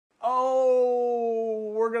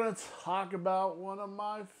we're going to talk about one of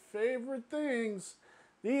my favorite things,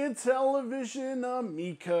 the Intellivision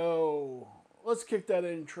Amico. Let's kick that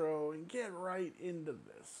intro and get right into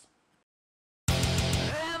this.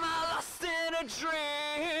 Am I lost in a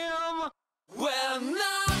dream where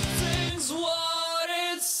nothing's what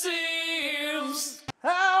it seems?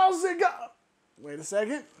 How's it go? Wait a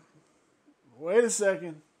second.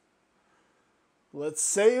 Let's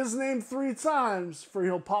say his name 3 times, for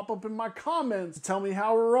he'll pop up in my comments to tell me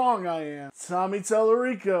how wrong I am. Tommy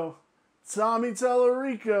Tellerico. Tommy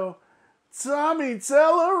Tellerico. Tommy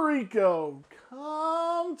Tellerico.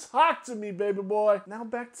 Come talk to me, baby boy. Now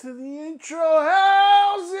back to the intro.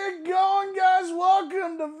 How's it going, guys?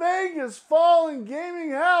 Welcome to Vegas Fall and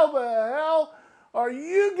Gaming. How the hell are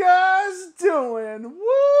you guys doing?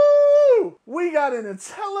 Woo! We got an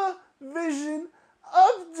Intellivision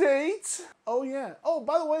update. Oh yeah. Oh,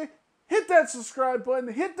 by the way, hit that subscribe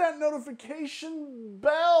button, hit that notification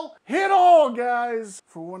bell, hit all, guys,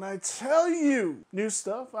 for when I tell you new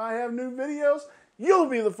stuff, I have new videos, you'll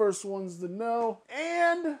be the first ones to know.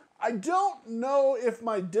 And I don't know if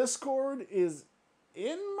my Discord is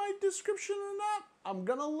in my description or not. I'm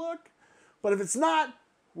gonna look, but if it's not,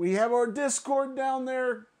 we have our Discord down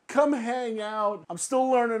there. Come hang out. I'm still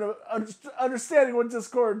learning, understanding what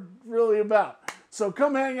Discord really about. So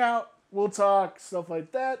come hang out. We'll talk stuff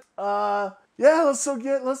like that. Yeah, let's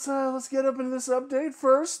get up into this update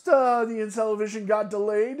first. The Intellivision got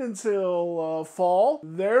delayed until fall.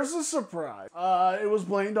 There's a surprise. It was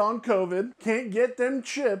blamed on COVID. Can't get them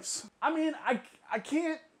chips. I mean, I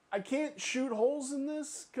can't shoot holes in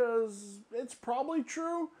this because it's probably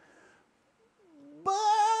true. But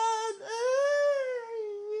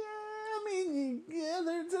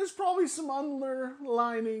there's probably some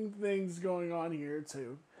underlining things going on here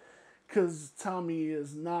too, because Tommy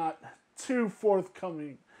is not too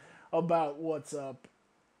forthcoming about what's up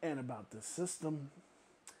and about this system.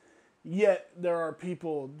 Yet there are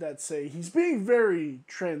people that say he's being very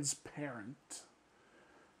transparent.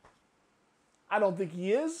 I don't think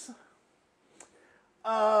he is.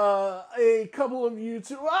 A couple of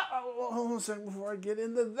YouTube. Hold on a second before I get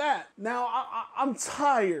into that. Now I'm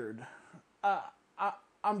tired.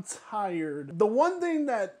 I'm tired. The one thing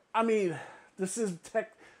that, I mean, technically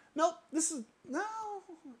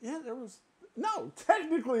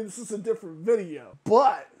this is a different video.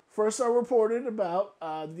 But first I reported about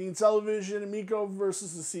the Intellivision Amico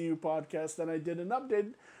versus the CU podcast, and I did an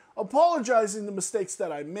update apologizing the mistakes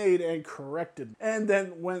that I made and corrected, and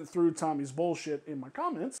then went through Tommy's bullshit in my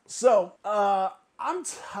comments. So, I'm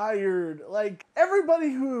tired. Like,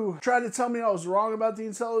 everybody who tried to tell me I was wrong about the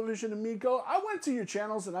Intellivision Amico, I went to your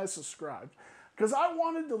channels and I subscribed because I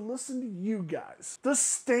wanted to listen to you guys. The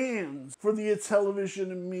stands for the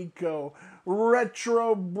Intellivision Amico,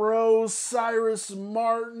 Retro Bros, Cyrus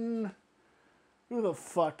Martin, who the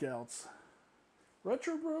fuck else?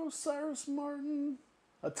 Retro Bros, Cyrus Martin,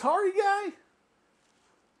 Atari guy?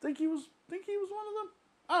 Think he was one of them?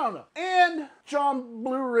 I don't know. And John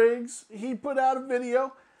Blue Riggs, he put out a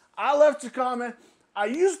video. I left a comment. I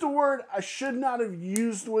used a word I should not have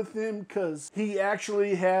used with him because he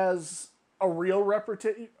actually has a real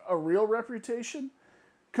reputation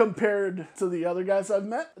compared to the other guys I've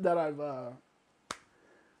met that I've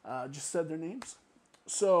just said their names.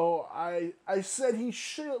 So I said he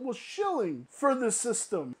was shilling for the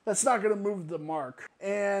system that's not going to move the mark.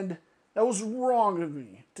 And that was wrong of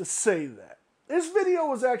me to say that. This video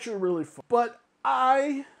was actually really fun. But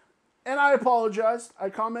I apologized. I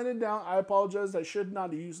commented down. I apologized. I should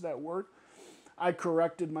not have used that word. I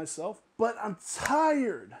corrected myself. But I'm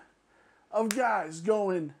tired of guys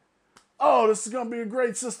going, oh, this is going to be a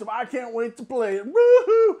great system. I can't wait to play it.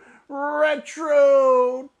 Woohoo!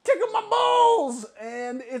 Retro! Tickle my balls!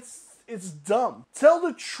 And it's dumb. Tell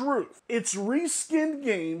the truth. It's reskinned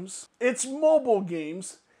games. It's mobile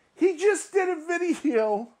games. He just did a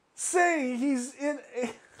video saying he's in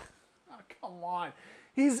a... Oh, come on.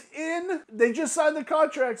 He's in... They just signed the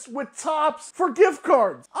contracts with Topps for gift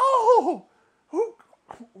cards. Oh!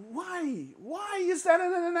 Why? Why is that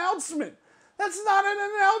an announcement? That's not an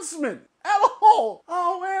announcement at all.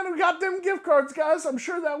 Oh man, we got them gift cards, guys. I'm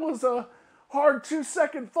sure that was a hard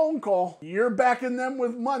 2-second phone call. You're backing them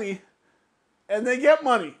with money, and they get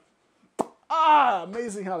money.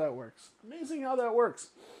 Amazing how that works. Amazing how that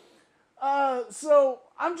works. So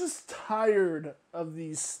I'm just tired of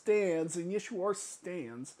these stands, and yes, you are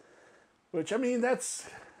stands, which, I mean, that's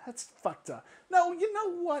fucked up. No, you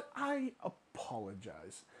know what? I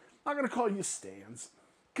apologize. I'm not gonna call you stands.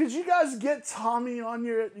 Could you guys get Tommy on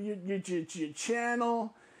your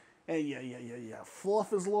channel and yeah,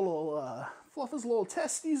 fluff his little fluff his little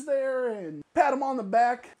testes there and pat him on the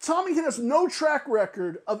back. Tommy has no track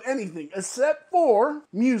record of anything except for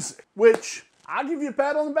music, which I'll give you a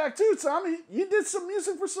pat on the back too, Tommy. You did some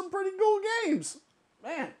music for some pretty cool games.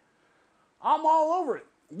 Man, I'm all over it.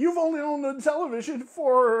 You've only owned Intellivision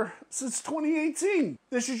since 2018.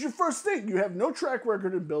 This is your first thing. You have no track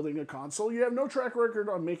record in building a console. You have no track record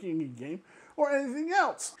on making a game or anything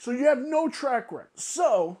else. So you have no track record.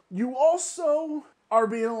 So you also are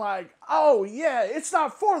being like, oh yeah, it's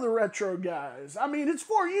not for the retro guys. I mean, it's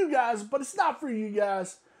for you guys, but it's not for you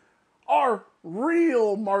guys. Our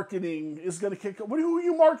real marketing is going to kick up. Who are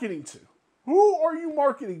you marketing to? Who are you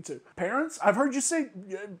marketing to? Parents? I've heard you say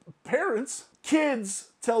parents.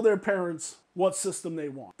 Kids tell their parents what system they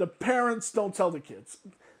want. The parents don't tell the kids.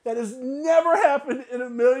 That has never happened in a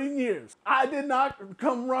million years. I did not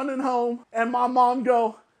come running home and my mom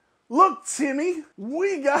go, look, Timmy,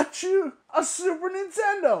 we got you a Super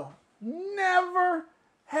Nintendo. Never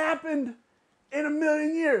happened in a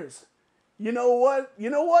million years. You know what? You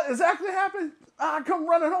know what exactly happened? I come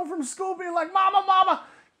running home from school being like, Mama,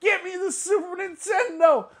 get me the Super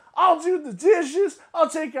Nintendo. I'll do the dishes. I'll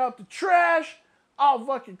take out the trash. I'll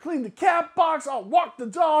fucking clean the cat box. I'll walk the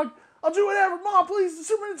dog. I'll do whatever. Mom, please, the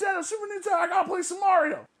Super Nintendo. I gotta play some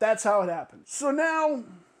Mario. That's how it happened. So now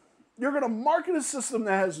you're gonna market a system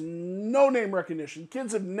that has no name recognition.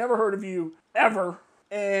 Kids have never heard of you ever.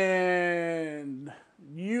 And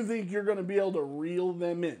you think you're gonna be able to reel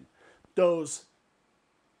them in. Those,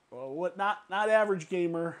 not average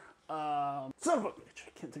gamer, son of a bitch,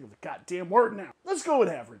 I can't think of the goddamn word now. Let's go with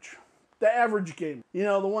average. The average gamer. You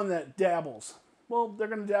know, the one that dabbles. Well, they're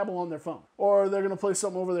going to dabble on their phone. Or they're going to play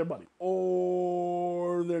something over their buddy.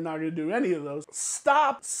 Or they're not going to do any of those.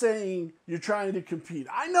 Stop saying you're trying to compete.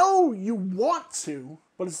 I know you want to,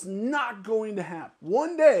 but it's not going to happen.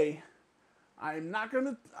 One day, I'm not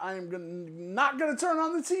gonna turn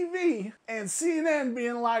on the TV and CNN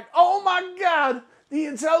being like, oh my God, the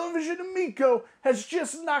Intellivision Amico has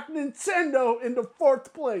just knocked Nintendo into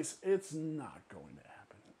 4th place. It's not going to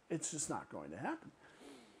happen. It's just not going to happen.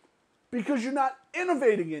 Because you're not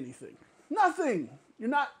innovating anything. Nothing. You're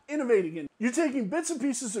not innovating anything. You're taking bits and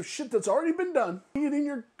pieces of shit that's already been done, putting it in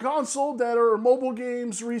your console that are mobile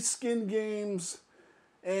games, reskin games,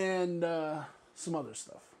 and some other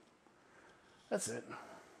stuff. That's it.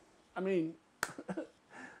 I mean,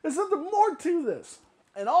 there's nothing more to this.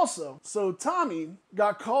 And also, so Tommy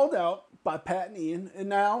got called out by Pat and Ian, and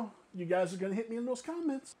now you guys are going to hit me in those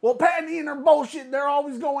comments. Well, Pat and Ian are bullshit. They're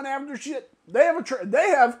always going after shit. They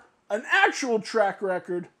have an actual track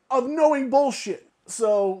record of knowing bullshit.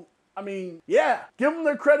 So, I mean, yeah, give them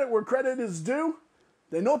their credit where credit is due.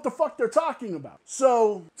 They know what the fuck they're talking about.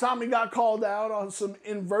 So, Tommy got called out on some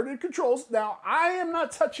inverted controls. Now, I am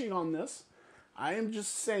not touching on this. I am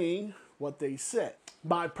just saying what they said.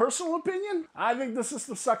 My personal opinion, I think the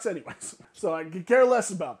system sucks anyways. So I could care less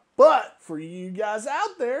about it. But for you guys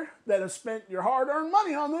out there that have spent your hard-earned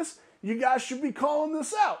money on this, you guys should be calling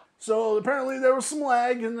this out. So apparently there was some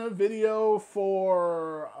lag in the video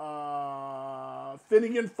for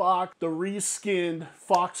Finnegan Fox, the reskinned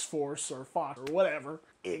Fox Force or Fox or whatever.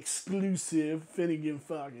 Exclusive Finnegan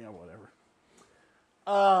Fox, yeah, whatever.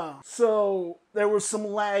 So there was some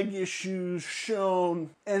lag issues shown,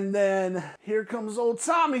 and then here comes old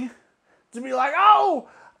Tommy to be like, oh,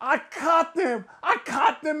 I caught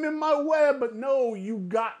them in my web. But no, you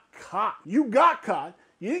got caught. You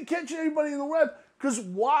didn't catch anybody in the web, because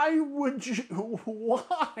why would you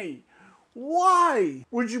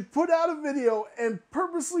put out a video and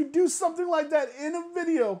purposely do something like that in a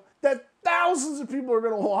video that thousands of people are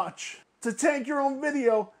going to watch to tank your own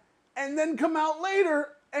video, and then come out later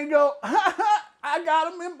and go, ha ha, I got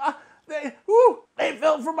them in my, they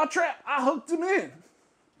fell for my trap. I hooked them in.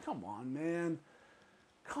 Come on, man.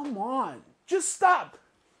 Come on. Just stop.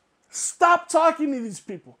 Stop talking to these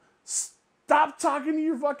people. Stop talking to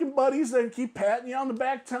your fucking buddies that keep patting you on the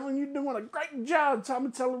back, telling you you're doing a great job, Tommy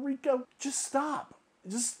Tellerico. Just stop.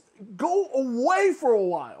 Just go away for a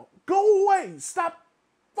while. Go away. Stop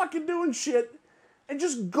fucking doing shit. And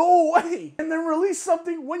just go away. And then release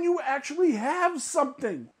something when you actually have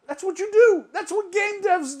something. That's what you do. That's what game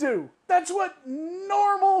devs do. That's what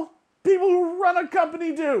normal people who run a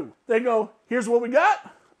company do. They go, here's what we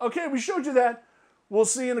got. Okay, we showed you that. We'll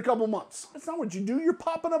see you in a couple months. That's not what you do. You're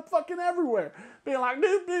popping up fucking everywhere. Being like,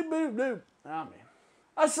 doop, doop, doop, doop. I mean,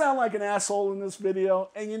 I sound like an asshole in this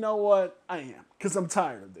video. And you know what? I am. Because I'm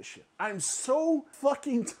tired of this shit. I'm so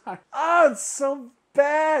fucking tired. It's so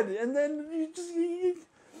bad. And then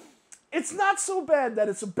it's not so bad that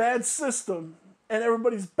it's a bad system and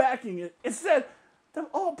everybody's backing it. It's that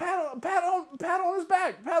Oh, pat on his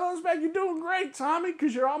back. Pat on his back. You're doing great, Tommy,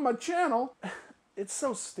 because you're on my channel. It's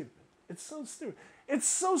so stupid. It's so stupid. It's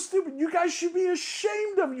so stupid. You guys should be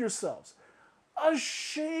ashamed of yourselves.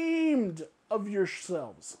 Ashamed of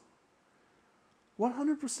yourselves.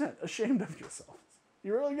 100% ashamed of yourselves.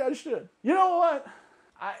 You really guys should. You know what?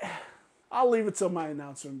 I'll leave it till my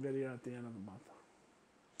announcement video at the end of the month.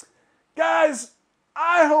 Guys,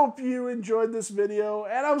 I hope you enjoyed this video,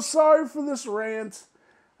 and I'm sorry for this rant.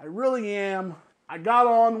 I really am. I got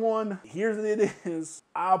on one. Here it is.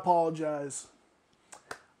 I apologize.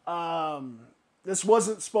 This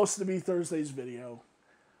wasn't supposed to be Thursday's video.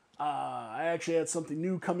 I actually had something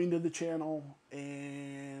new coming to the channel,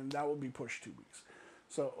 and that will be pushed 2 weeks.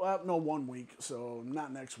 So, well, no, 1 week. So,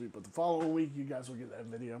 not next week, but the following week, you guys will get that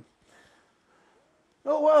video.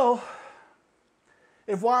 Oh, well.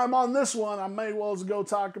 If while I'm on this one, I may well as go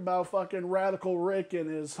talk about fucking Radical Rick and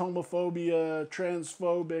his homophobia,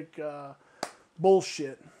 transphobic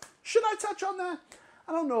bullshit. Should I touch on that?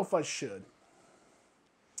 I don't know if I should.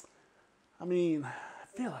 I mean,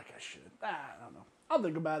 I feel like I should. I don't know. I'll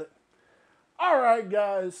think about it. Alright,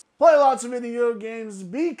 guys. Play lots of video games.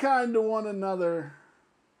 Be kind to one another.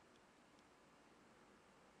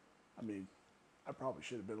 I mean, I probably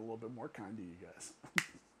should have been a little bit more kind to you guys.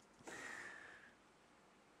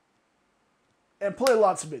 And play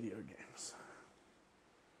lots of video games.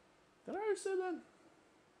 Did I already say that?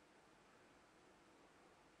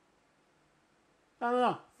 I don't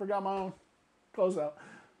know. Forgot my own close out.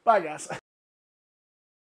 Bye, guys.